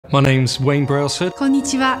My name's Wayne Brailsford. こんに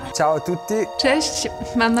ちは。 Ciao a tutti. Cześć,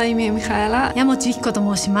 mam na imię Michaela. 山本Yukiko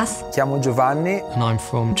と申します。 Chiamo Giovanni. And I'm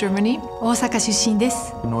from Germany. 大阪出身で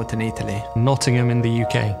す。 Northern Italy. Nottingham in the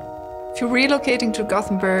UK. If you're relocating to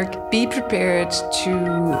Gothenburg, be prepared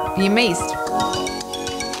to be amazed.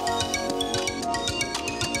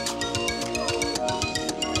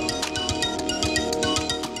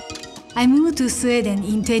 I moved to Sweden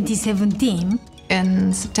in 2017.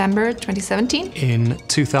 In September 2017. In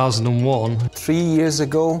 2001. 3 years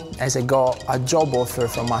ago, as I got a job offer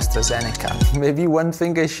from AstraZeneca. Maybe one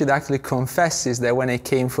thing I should actually confess is that when I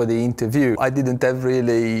came for the interview, I didn't have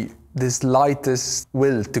really the slightest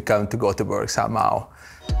will to come to Gothenburg somehow.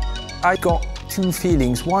 I got two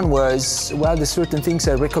feelings. One was, well, there's certain things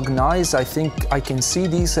I recognize. I think I can see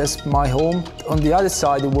these as my home. On the other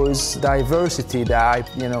side, it was diversity that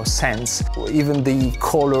I, sense. Even the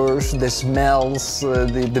colors, the smells,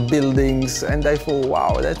 the buildings. And I thought,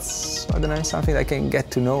 wow, that's, I don't know, something I can get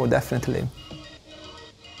to know, definitely.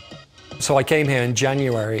 So I came here in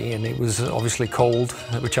January and it was obviously cold,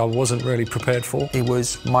 which I wasn't really prepared for. It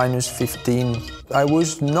was -15. I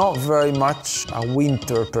was not very much a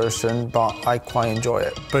winter person, but I quite enjoy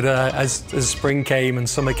it. But as spring came and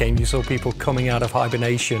summer came, you saw people coming out of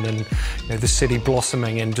hibernation and the city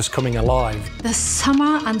blossoming and just coming alive. The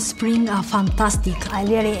summer and spring are fantastic. I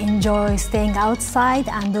really enjoy staying outside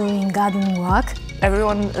and doing gardening work.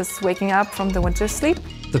 Everyone is waking up from the winter sleep.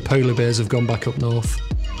 The polar bears have gone back up north.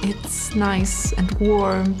 It's nice and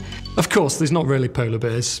warm. Of course, there's not really polar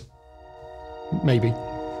bears. Maybe.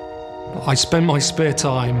 I spend my spare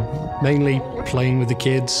time mainly playing with the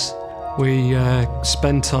kids. We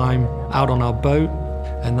spend time out on our boat,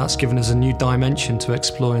 and that's given us a new dimension to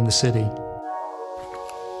exploring the city.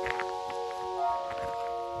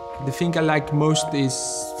 The thing I like most is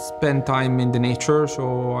spend time in the nature, so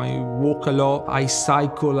I walk a lot, I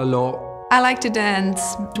cycle a lot. I like to dance.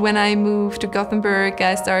 When I moved to Gothenburg,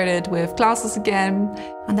 I started with classes again.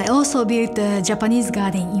 And I also built a Japanese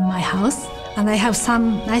garden in my house. And I have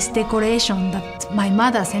some nice decoration that my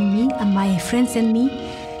mother sent me and my friends sent me.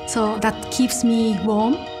 So that keeps me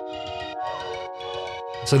warm.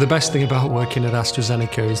 So the best thing about working at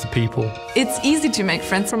AstraZeneca is the people. It's easy to make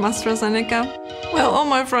friends from AstraZeneca. Well, all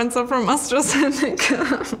my friends are from AstraZeneca.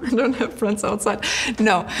 I don't have friends outside.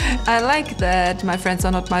 No, I like that my friends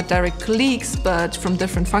are not my direct colleagues, but from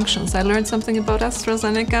different functions. I learned something about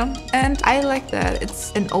AstraZeneca. And I like that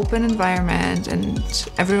it's an open environment and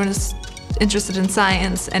everyone is interested in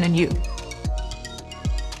science and in you.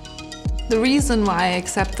 The reason why I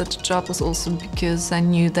accepted the job was also because I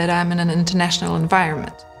knew that I'm in an international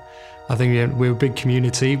environment. I think we're a big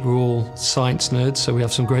community. We're all science nerds, so we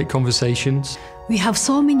have some great conversations. We have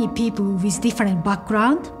so many people with different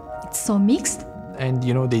background. It's so mixed. And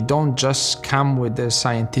they don't just come with a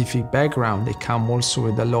scientific background, they come also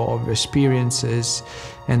with a lot of experiences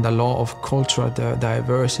and a lot of cultural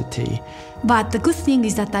diversity. But the good thing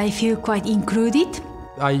is that I feel quite included.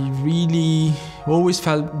 I really always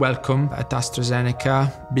felt welcome at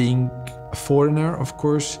AstraZeneca, being a foreigner, of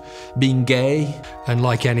course, being gay. And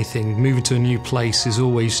like anything, moving to a new place is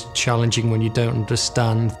always challenging when you don't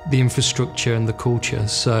understand the infrastructure and the culture.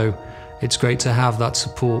 So it's great to have that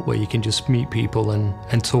support where you can just meet people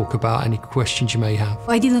and talk about any questions you may have.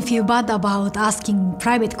 I didn't feel bad about asking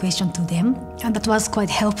private questions to them, and that was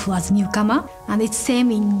quite helpful as a newcomer. And it's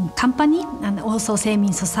same in company and also same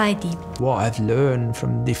in society. What I've learned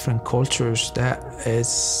from different cultures, that is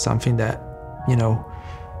something that,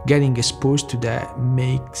 getting exposed to that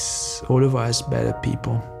makes all of us better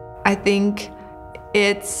people. I think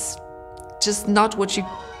it's just not what you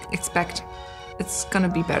expect. It's gonna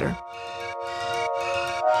be better.